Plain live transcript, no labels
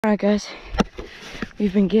Alright guys,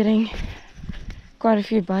 we've been getting quite a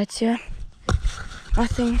few bites here.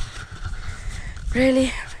 Nothing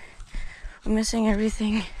really. We're missing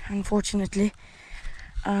everything, unfortunately.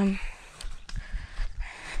 I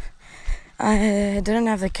didn't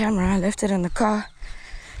have the camera, I left it in the car,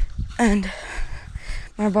 and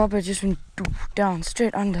my bobber just went down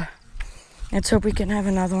straight under. Let's hope we can have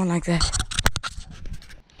another one like that.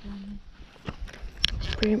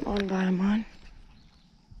 Bream on by a man.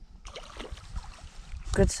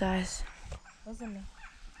 Good size. Wasn't it?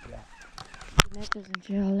 Yeah. The net isn't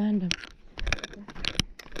here, I'll land him.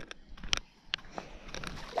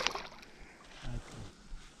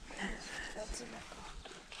 That's a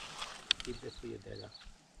leopard. Keep this for your dad.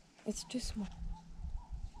 It's too small.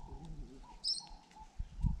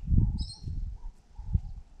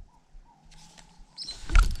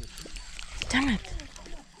 Damn it.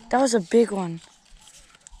 That was a big one.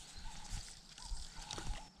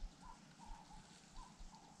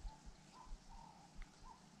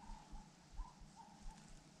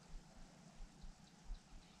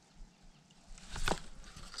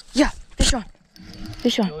 Yeah, fish on.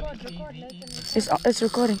 Fish on. It's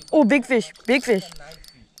recording. Oh, big fish. Big fish.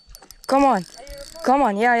 Come on. Come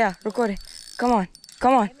on. Yeah, recording. Come on.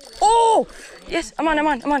 Come on. Oh! Yes, I'm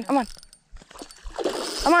on.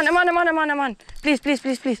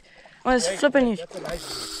 Please. Oh, it's flipping you.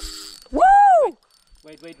 Woo!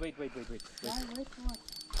 Wait.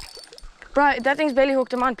 Bro, that thing's belly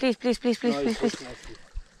hooked. I'm on. Please.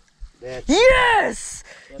 That's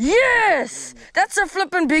Yes! That's a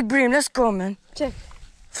flipping big bream. Let's go, man. Check.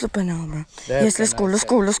 Flipping now, bro. Yes, let's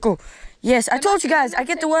go. Yes, I told you guys, I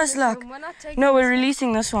get the worst luck. No, we're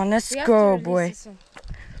releasing this one. Let's go, boy.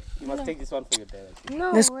 you must take this one for your dad.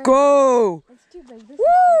 No, Let's go. It's too big.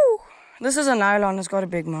 Woo! This is a nylon. It's got a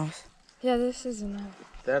big mouth. Yeah, this is enough.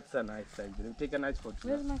 That's a nice size. We'll take a nice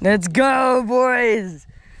photo. Let's go, boys.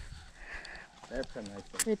 That's a nice one.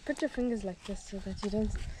 Wait, put your fingers like this so that you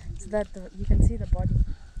don't, you can see the body.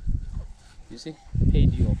 You see?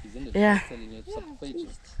 Paid you off, isn't it? Yeah. Selling it. Yeah,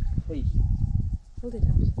 Wait. Hold it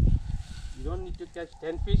out. You don't need to catch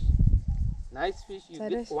 10 fish. Nice fish. You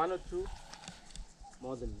Sideways. get 1 or 2.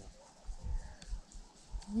 More than enough.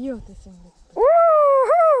 You, this thing looks.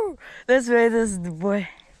 Woohoo! This way, this is the boy.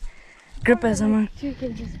 Grippers, I'm on. 2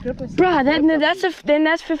 kgs grippers. Bruh, then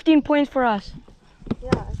that's 15 points for us. Yeah,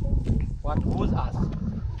 I think. What? Who's us?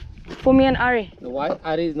 For me and Ari. No, why?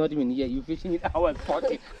 Ari is not even here. You fishing in our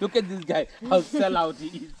pocket. Look at this guy. How sell out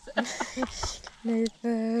he is.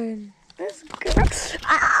 Nathan. Let's go.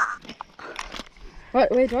 Ah!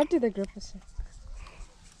 Wait, what do the grippers say?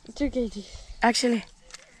 2 kg. Actually,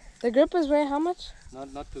 The grippers weigh how much? Not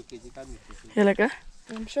 2 kg. Can't be 2 kg. here, look, huh?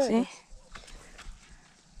 I'm sure. See?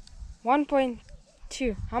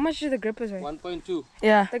 1.2. How much do the grippers weigh? 1.2.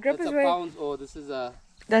 Yeah, The That's grippers a weigh. pounds or this is a...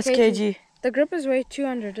 that's kg. kg. The grippers weigh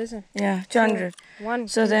 200, isn't it? Yeah, 200. One.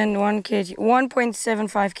 So then 1 kg,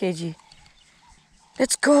 1.75 kg.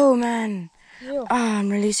 Let's go, man. Yo. Ah, I'm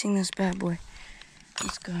releasing this bad boy.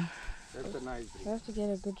 Let's go. That's a nice We have to get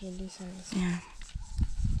a good release on this. Yeah.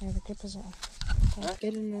 Yeah, the grippers are. Huh?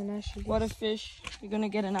 Get in a nice release. What a fish. You're gonna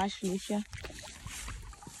get a nice release, yeah?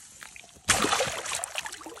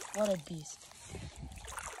 What a beast.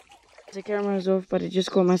 The camera is off, but I just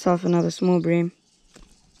caught myself another small bream.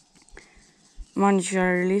 Man, should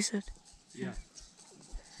I release it? Yeah.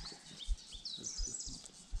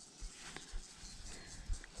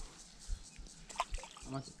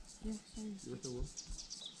 How much? Yeah, sorry. You got the wool?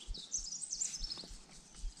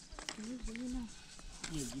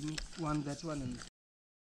 Yeah, give me one, that one, and